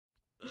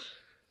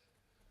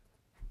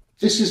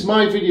This is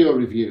my video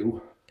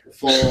review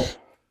for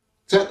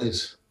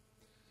Tetley's.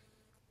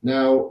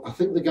 Now, I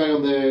think the guy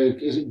on there,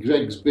 is it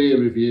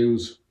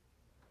gregsbeerreviews,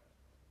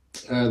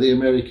 the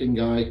American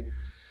guy,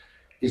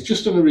 he's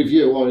just done a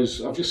review, or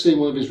I've just seen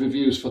one of his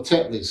reviews for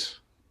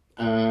Tetley's.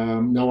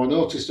 Now, I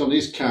noticed on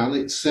his can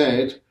it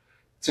said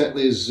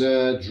Tetley's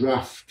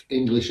Draught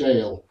English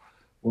Ale.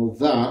 Well,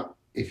 that,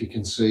 if you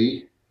can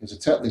see, is a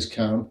Tetley's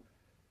can,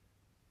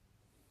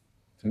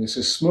 and it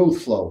says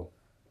smooth flow.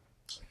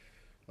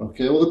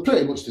 Okay, well, they're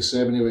pretty much the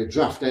same anyway.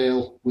 Draught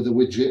ale with a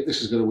widget. This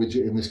has got a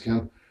widget in this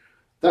can.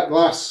 That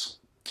glass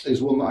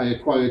is one that I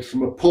acquired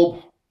from a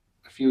pub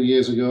a few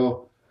years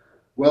ago.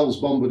 Wells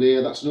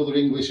Bombardier, that's another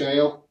English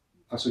ale.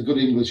 That's a good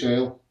English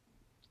ale.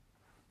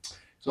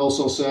 It's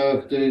also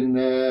served in,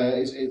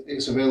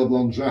 it's available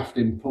on draft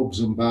in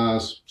pubs and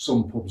bars,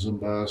 some pubs and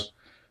bars,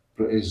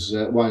 but it is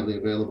widely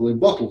available in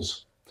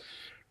bottles.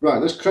 Right,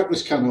 let's crack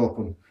this can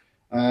open.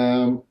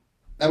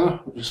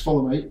 Emma, just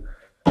follow me,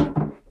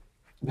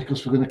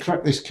 because we're going to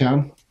crack this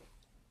can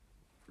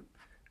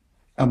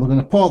and we're going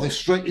to pour this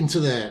straight into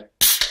there,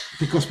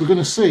 because we're going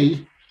to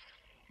see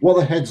what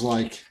the head's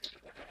like.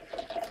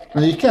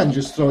 Now, you can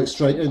just throw it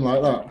straight in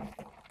like that,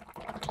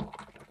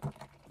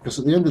 because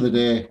at the end of the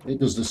day it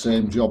does the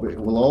same job. It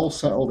will all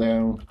settle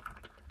down.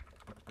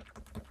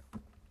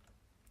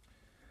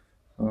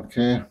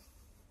 Okay,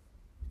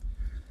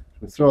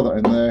 we throw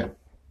that in there,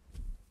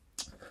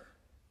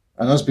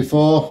 and as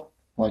before,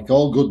 like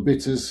all good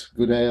bitters,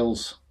 good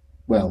ales,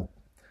 well,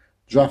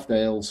 draft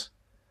ales,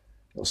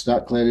 it'll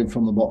start clearing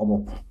from the bottom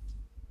up.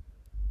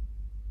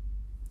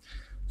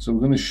 So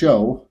we're going to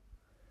show,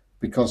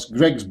 because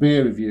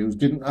gregsbeerreviews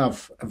didn't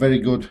have a very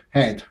good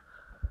head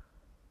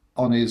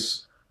on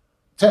his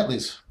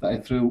Tetley's that he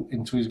threw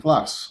into his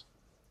glass.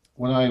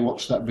 When I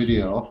watched that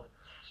video,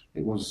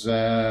 it was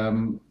there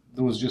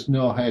was just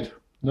no head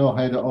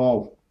at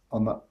all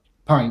on that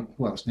pint.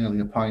 Well, it's nearly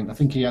a pint. I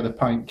think he had a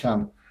pint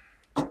can.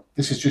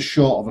 This is just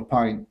short of a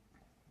pint.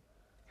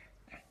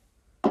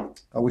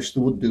 I wish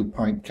they would do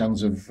pint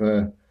cans of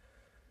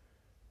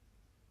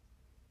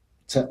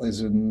Tetley's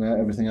and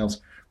everything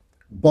else.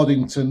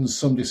 Boddington's,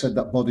 somebody said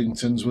that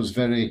Boddington's was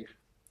very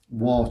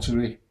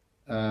watery.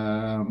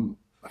 A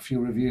few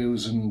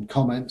reviews and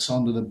comments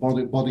under the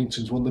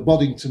Boddington's one. The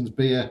Boddington's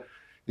beer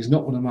is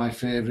not one of my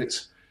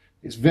favourites.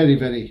 It's very,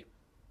 very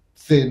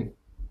thin,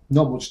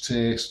 not much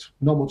taste,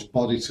 not much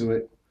body to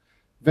it,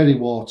 very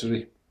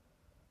watery.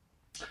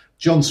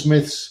 John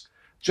Smith's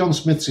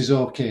is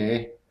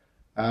okay,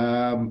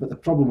 but the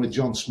problem with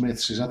John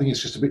Smith's is I think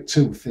it's just a bit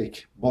too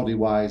thick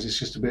body-wise. It's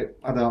just a bit,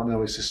 I don't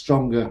know, it's a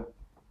stronger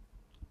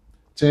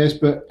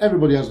taste, but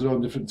everybody has their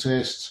own different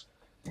tastes.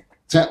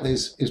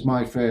 Tetley's is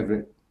my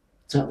favourite.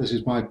 Tetley's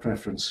is my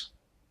preference.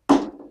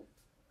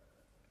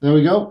 There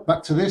we go,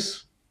 back to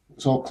this.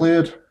 It's all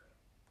cleared.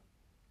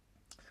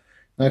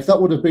 Now, if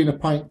that would have been a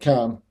pint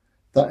can,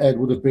 that head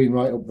would have been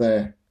right up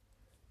there,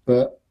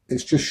 but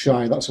it's just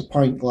shy. That's a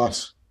pint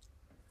glass,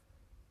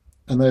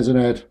 and there's an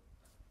head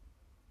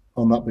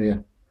on that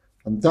beer,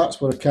 and that's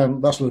what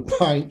a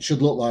pint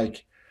should look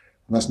like.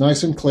 And that's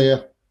nice and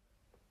clear.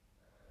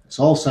 It's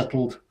all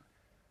settled,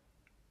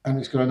 and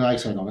it's got a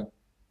nice head on it.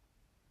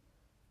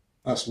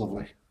 That's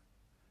lovely.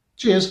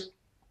 Cheers.